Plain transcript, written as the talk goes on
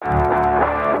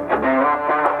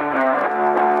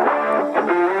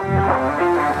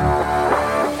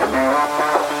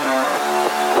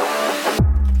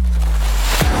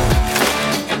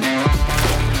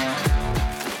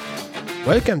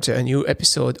Welcome to a new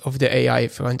episode of the AI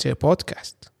Frontier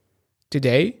podcast.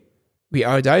 Today, we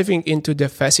are diving into the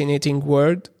fascinating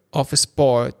world of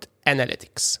sport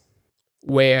analytics,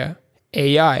 where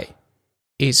AI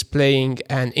is playing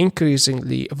an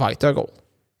increasingly vital role.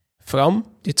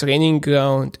 From the training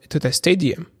ground to the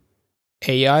stadium,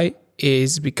 AI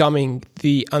is becoming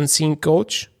the unseen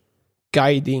coach,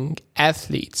 guiding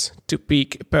athletes to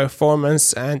peak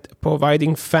performance and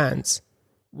providing fans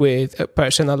with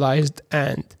personalized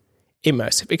and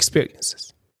immersive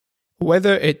experiences.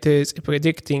 Whether it is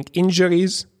predicting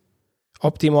injuries,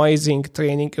 optimizing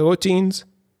training routines,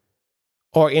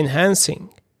 or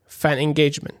enhancing fan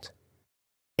engagement,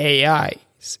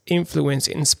 AI's influence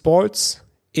in sports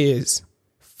is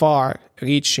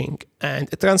far-reaching and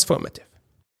transformative.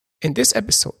 In this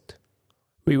episode,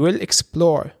 we will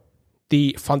explore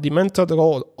the fundamental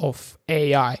role of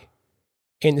AI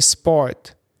in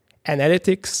sport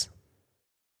analytics,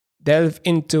 delve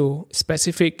into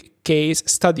specific case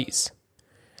studies,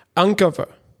 uncover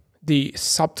the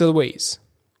subtle ways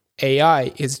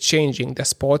AI is changing the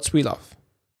sports we love,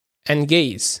 and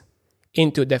gaze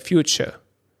into the future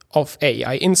of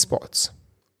AI in sports.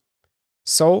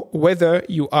 So, whether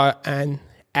you are an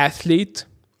athlete,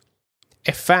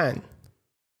 a fan,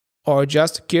 or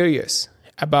just curious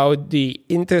about the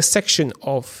intersection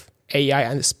of AI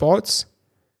and sports,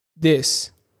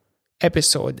 this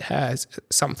episode has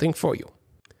something for you.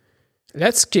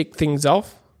 Let's kick things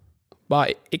off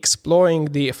by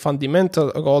exploring the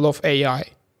fundamental role of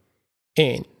AI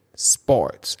in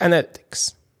sports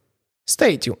analytics.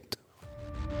 Stay tuned.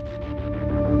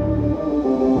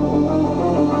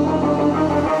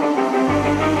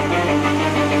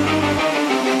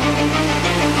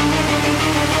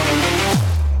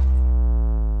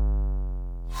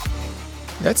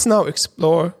 Let's now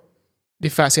explore the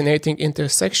fascinating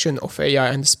intersection of AI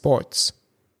and sports,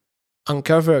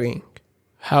 uncovering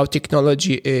how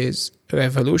technology is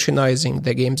revolutionizing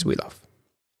the games we love.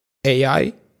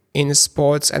 AI in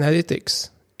sports analytics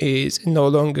is no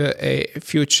longer a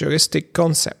futuristic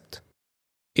concept.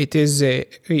 It is a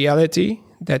reality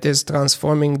that is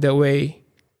transforming the way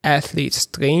athletes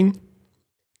train,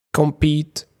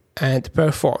 compete, and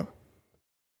perform.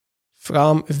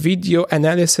 From video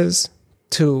analysis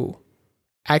to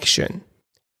action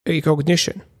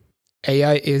recognition,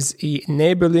 AI is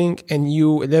enabling a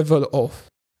new level of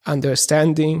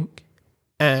understanding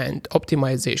and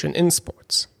optimization in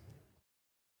sports.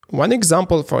 One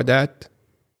example for that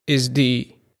is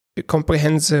the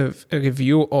comprehensive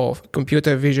review of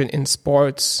computer vision in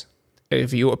sports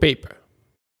review paper,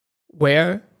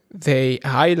 where they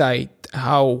highlight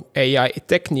how AI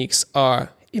techniques are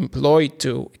employed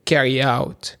to carry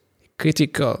out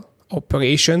critical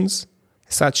operations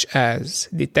such as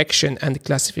detection and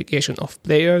classification of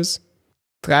players,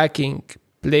 tracking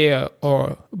player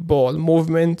or ball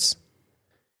movements,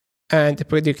 and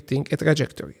predicting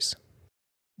trajectories.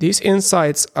 These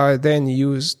insights are then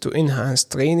used to enhance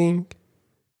training,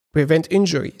 prevent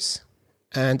injuries,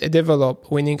 and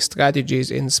develop winning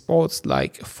strategies in sports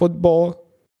like football,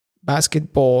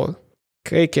 basketball,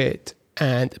 cricket,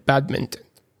 and badminton.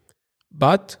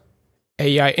 But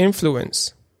AI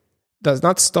influence does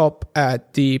not stop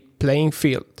at the playing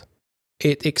field.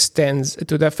 It extends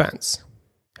to the fans,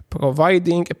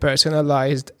 providing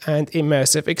personalized and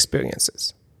immersive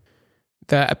experiences.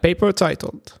 The paper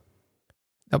titled,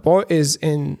 "The Ball is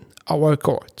in Our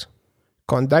Court: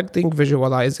 Conducting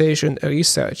Visualization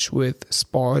Research with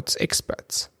Sports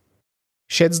Experts,"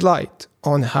 sheds light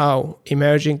on how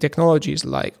emerging technologies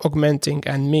like augmenting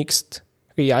and mixed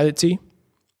reality,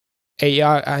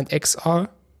 AR and XR,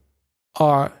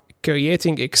 are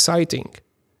creating exciting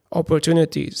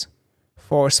opportunities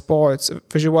for sports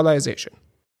visualization.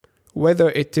 Whether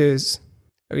it is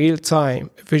real-time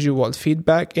visual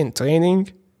feedback in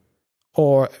training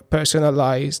or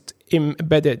personalized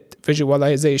embedded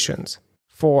visualizations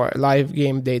for live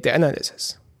game data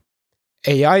analysis,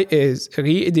 AI is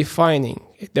redefining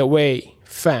the way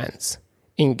fans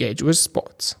engage with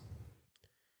sports.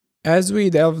 As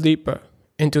we delve deeper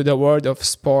into the world of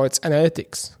sports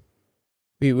analytics,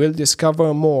 we will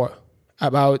discover more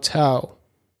about how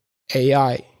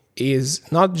AI is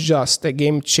not just a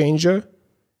game changer,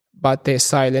 but a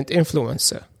silent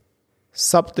influencer,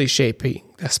 subtly shaping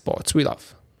the sports we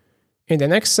love. In the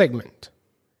next segment,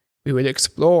 we will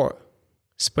explore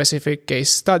specific case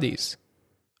studies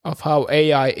of how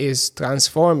AI is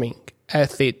transforming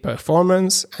athlete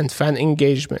performance and fan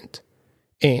engagement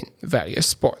in various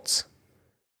sports.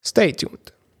 Stay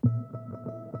tuned.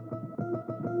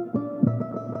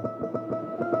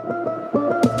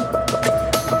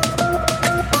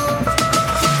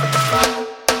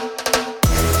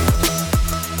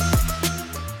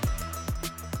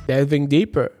 Delving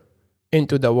deeper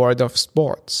into the world of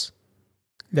sports,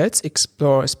 let's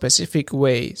explore specific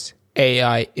ways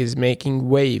AI is making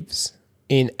waves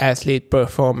in athlete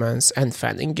performance and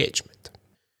fan engagement.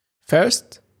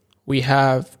 First, we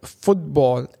have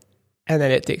football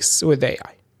analytics with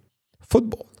AI.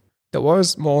 Football, the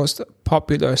world's most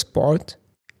popular sport,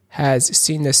 has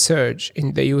seen a surge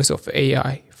in the use of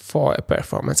AI for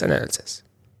performance analysis.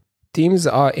 Teams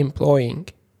are employing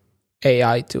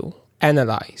AI to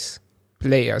analyze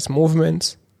players'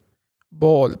 movements,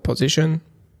 ball position,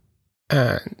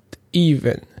 and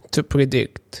even to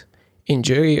predict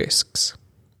injury risks.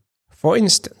 For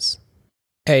instance,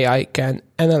 AI can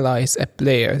analyze a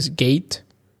player's gait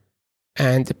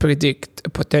and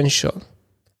predict potential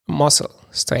muscle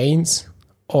strains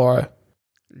or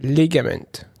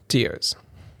ligament tears,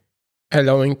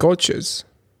 allowing coaches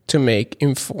to make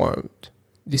informed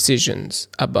decisions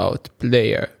about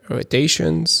player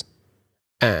rotations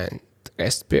and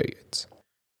rest periods.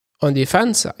 On the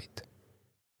fan side,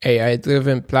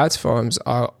 AI-driven platforms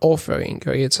are offering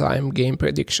real-time game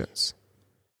predictions,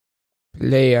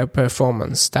 player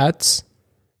performance stats,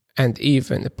 and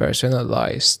even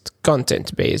personalized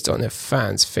content based on a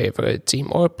fan's favorite team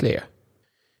or player,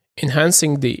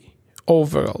 enhancing the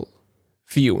overall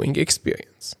viewing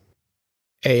experience.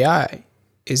 AI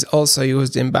is also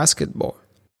used in basketball,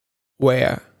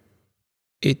 where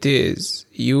it is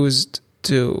used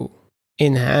to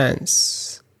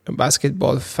enhance a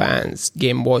basketball fan's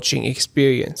game watching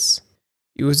experience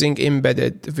using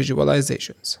embedded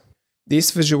visualizations.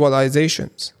 These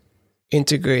visualizations,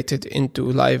 integrated into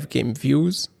live game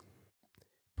views,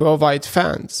 provide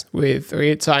fans with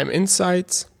real-time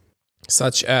insights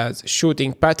such as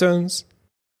shooting patterns,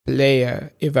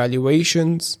 player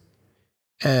evaluations,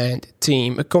 and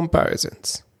team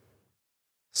comparisons.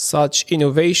 Such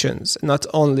innovations not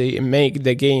only make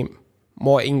the game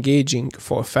more engaging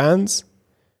for fans,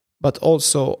 but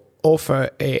also offer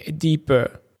a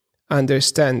deeper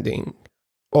understanding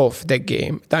of the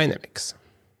game dynamics.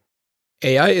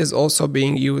 AI is also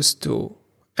being used to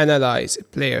analyze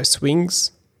player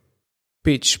swings,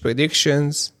 pitch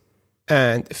predictions,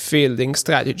 and fielding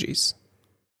strategies.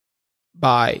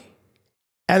 By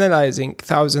analyzing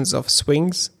thousands of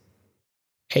swings,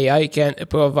 AI can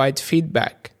provide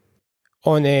feedback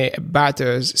on a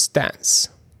batter's stance,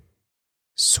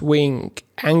 swing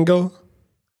angle,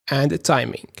 and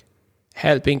timing,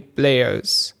 helping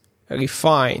players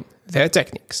refine their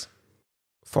techniques.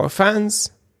 For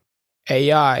fans,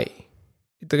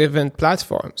 AI-driven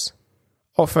platforms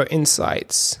offer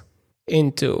insights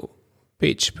into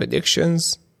pitch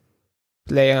predictions,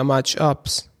 player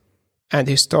matchups, and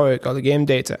historical game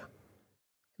data,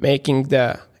 making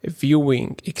the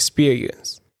viewing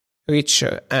experience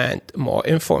richer and more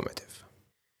informative.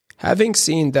 Having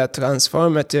seen the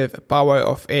transformative power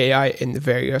of AI in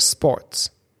various sports,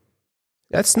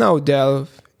 let's now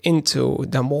delve into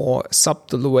the more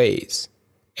subtle ways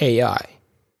AI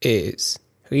is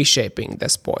reshaping the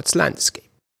sports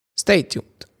landscape. Stay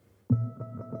tuned.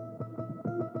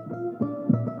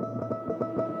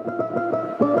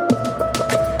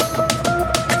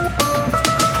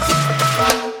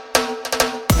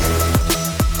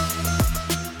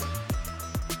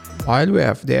 While we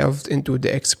have delved into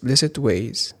the explicit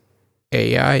ways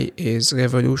AI is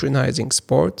revolutionizing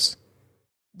sports,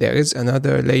 there is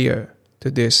another layer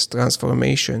to this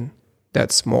transformation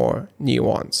that's more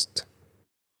nuanced.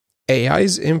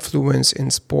 AI's influence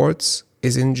in sports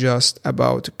isn't just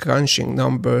about crunching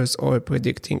numbers or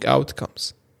predicting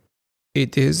outcomes.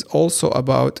 It is also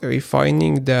about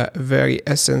refining the very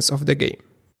essence of the game.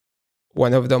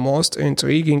 One of the most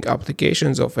intriguing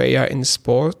applications of AI in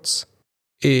sports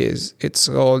is its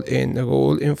role in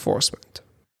rule enforcement.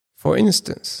 For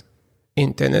instance,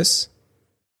 in tennis,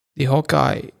 the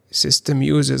Hawkeye system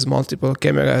uses multiple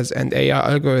cameras and AI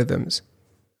algorithms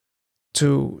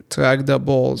to track the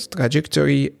ball's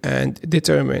trajectory and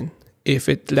determine if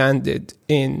it landed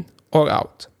in or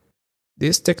out.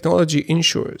 This technology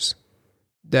ensures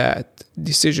that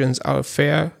decisions are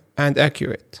fair and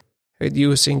accurate,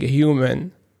 reducing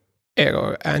human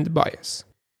error and bias.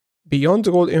 Beyond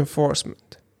rule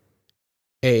enforcement,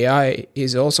 AI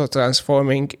is also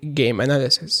transforming game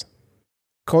analysis.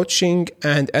 Coaching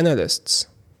and analysts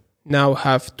now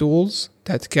have tools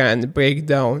that can break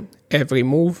down every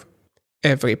move,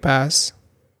 every pass,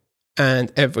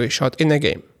 and every shot in a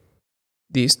game.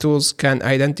 These tools can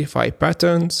identify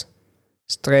patterns,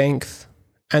 strengths,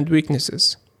 and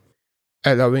weaknesses,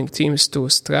 allowing teams to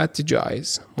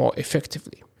strategize more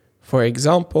effectively. For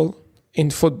example,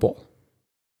 in football,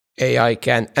 AI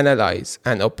can analyze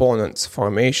an opponent's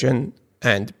formation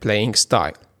and playing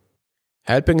style,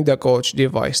 helping the coach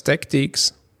devise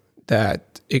tactics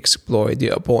that exploit the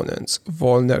opponent's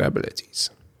vulnerabilities.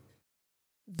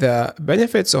 The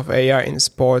benefits of AI in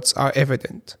sports are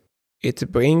evident.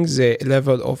 It brings a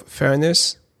level of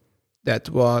fairness that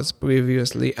was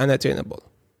previously unattainable.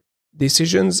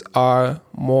 Decisions are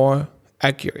more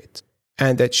accurate,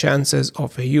 and the chances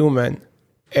of human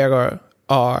error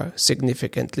are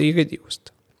significantly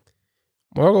reduced.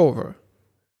 Moreover,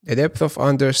 the depth of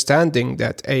understanding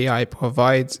that AI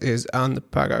provides is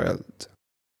unparalleled.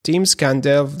 Teams can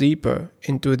delve deeper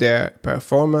into their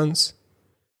performance,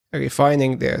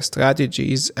 refining their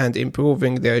strategies and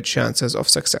improving their chances of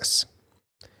success.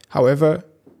 However,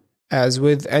 as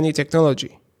with any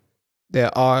technology,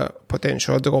 there are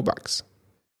potential drawbacks.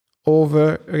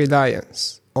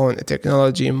 Over-reliance on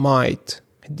technology might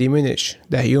diminish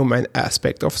the human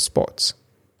aspect of sports.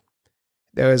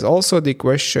 There is also the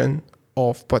question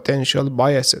of potential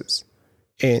biases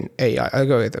in AI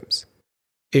algorithms.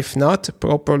 If not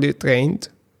properly trained,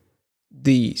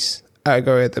 these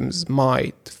algorithms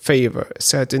might favor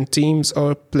certain teams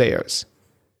or players,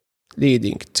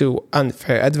 leading to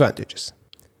unfair advantages.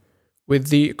 With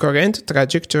the current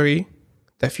trajectory,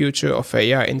 the future of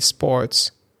AI in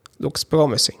sports looks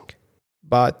promising.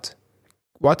 But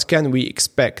what can we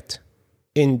expect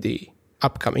in the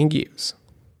upcoming years?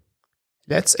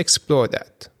 Let's explore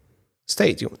that.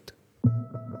 Stay tuned.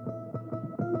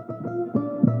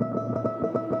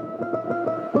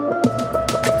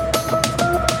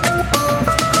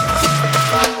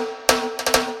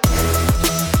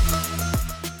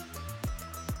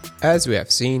 As we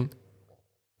have seen,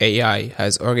 AI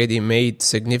has already made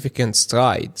significant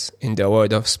strides in the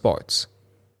world of sports.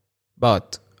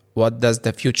 But what does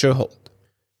the future hold?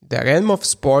 The realm of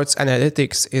sports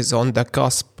analytics is on the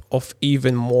cusp of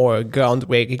even more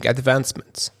groundbreaking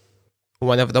advancements.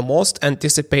 One of the most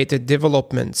anticipated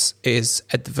developments is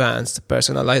advanced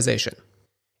personalization.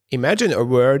 Imagine a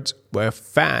world where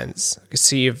fans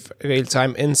receive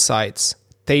real-time insights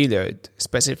tailored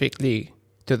specifically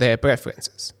to their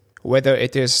preferences, whether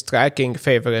it is tracking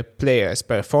favorite players'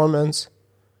 performance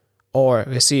or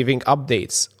receiving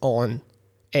updates on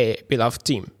a beloved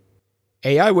team.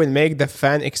 AI will make the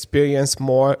fan experience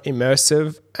more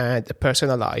immersive and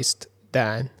personalized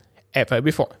than ever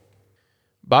before.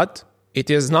 But it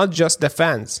is not just the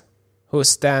fans who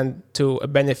stand to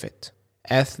benefit.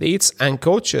 Athletes and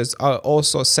coaches are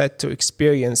also set to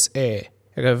experience a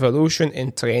revolution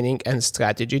in training and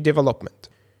strategy development.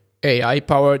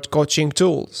 AI-powered coaching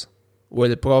tools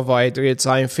will provide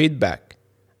real-time feedback,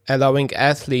 allowing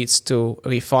athletes to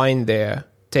refine their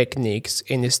techniques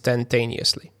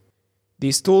instantaneously.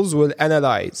 These tools will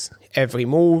analyze every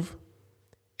move,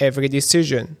 every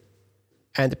decision,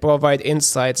 and provide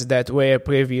insights that were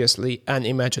previously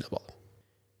unimaginable.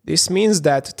 This means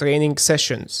that training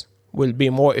sessions will be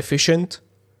more efficient,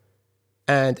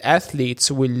 and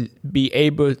athletes will be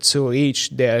able to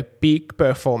reach their peak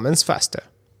performance faster.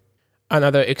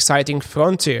 Another exciting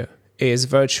frontier is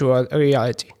virtual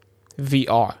reality,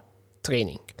 VR,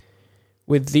 training.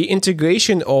 With the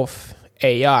integration of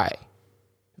AI,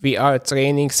 VR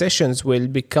training sessions will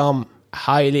become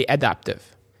highly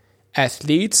adaptive.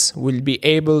 Athletes will be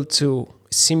able to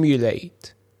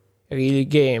simulate real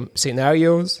game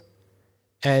scenarios,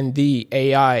 and the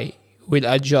AI will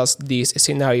adjust these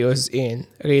scenarios in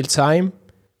real time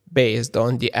based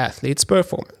on the athlete's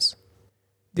performance.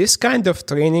 This kind of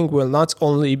training will not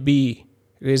only be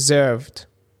reserved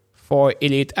for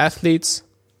elite athletes,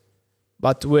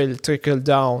 but will trickle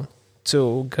down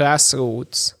to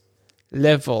grassroots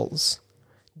levels,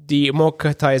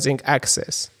 democratizing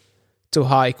access to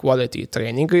high-quality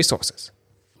training resources.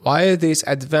 While these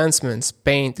advancements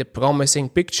paint a promising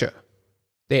picture,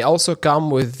 they also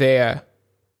come with their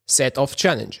set of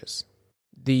challenges.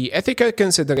 The ethical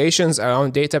considerations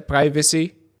around data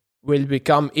privacy will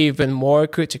become even more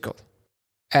critical.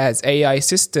 As AI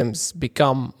systems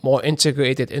become more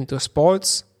integrated into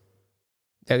sports,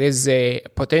 there is a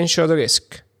potential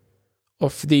risk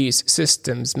of these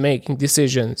systems making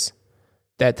decisions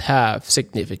that have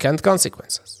significant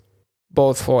consequences,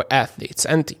 both for athletes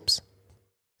and teams.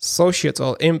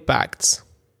 Societal impacts,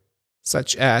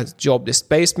 such as job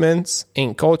displacements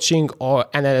in coaching or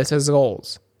analysis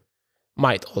roles,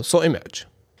 might also emerge.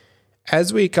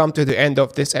 As we come to the end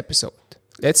of this episode,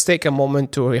 let's take a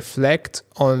moment to reflect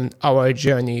on our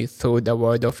journey through the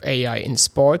world of AI in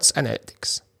sports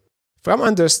analytics. From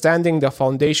understanding the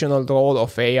foundational role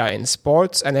of AI in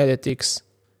sports analytics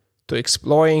to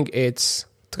exploring its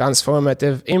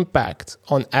transformative impact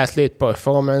on athlete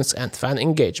performance and fan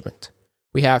engagement,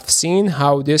 we have seen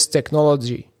how this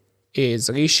technology is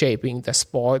reshaping the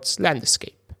sports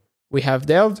landscape. We have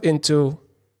delved into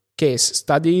case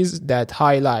studies that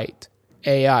highlight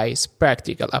AI's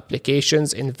practical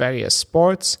applications in various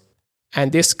sports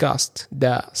and discussed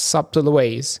the subtle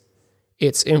ways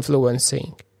it's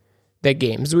influencing the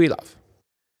games we love.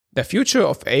 The future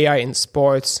of AI in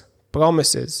sports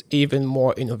promises even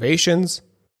more innovations,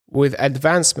 with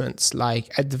advancements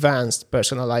like advanced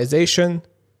personalization,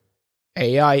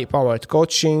 AI-powered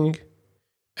coaching,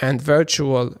 and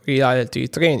virtual reality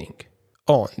training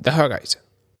on the horizon.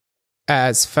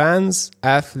 As fans,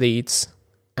 athletes,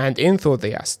 and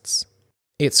enthusiasts,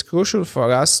 it's crucial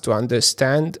for us to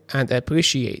understand and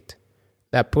appreciate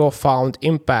the profound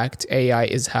impact AI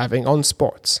is having on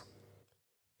sports,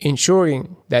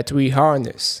 ensuring that we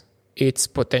harness its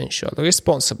potential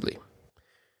responsibly.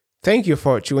 Thank you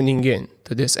for tuning in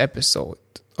to this episode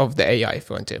of the AI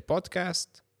Frontier podcast,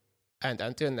 and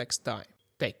until next time,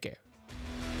 take care.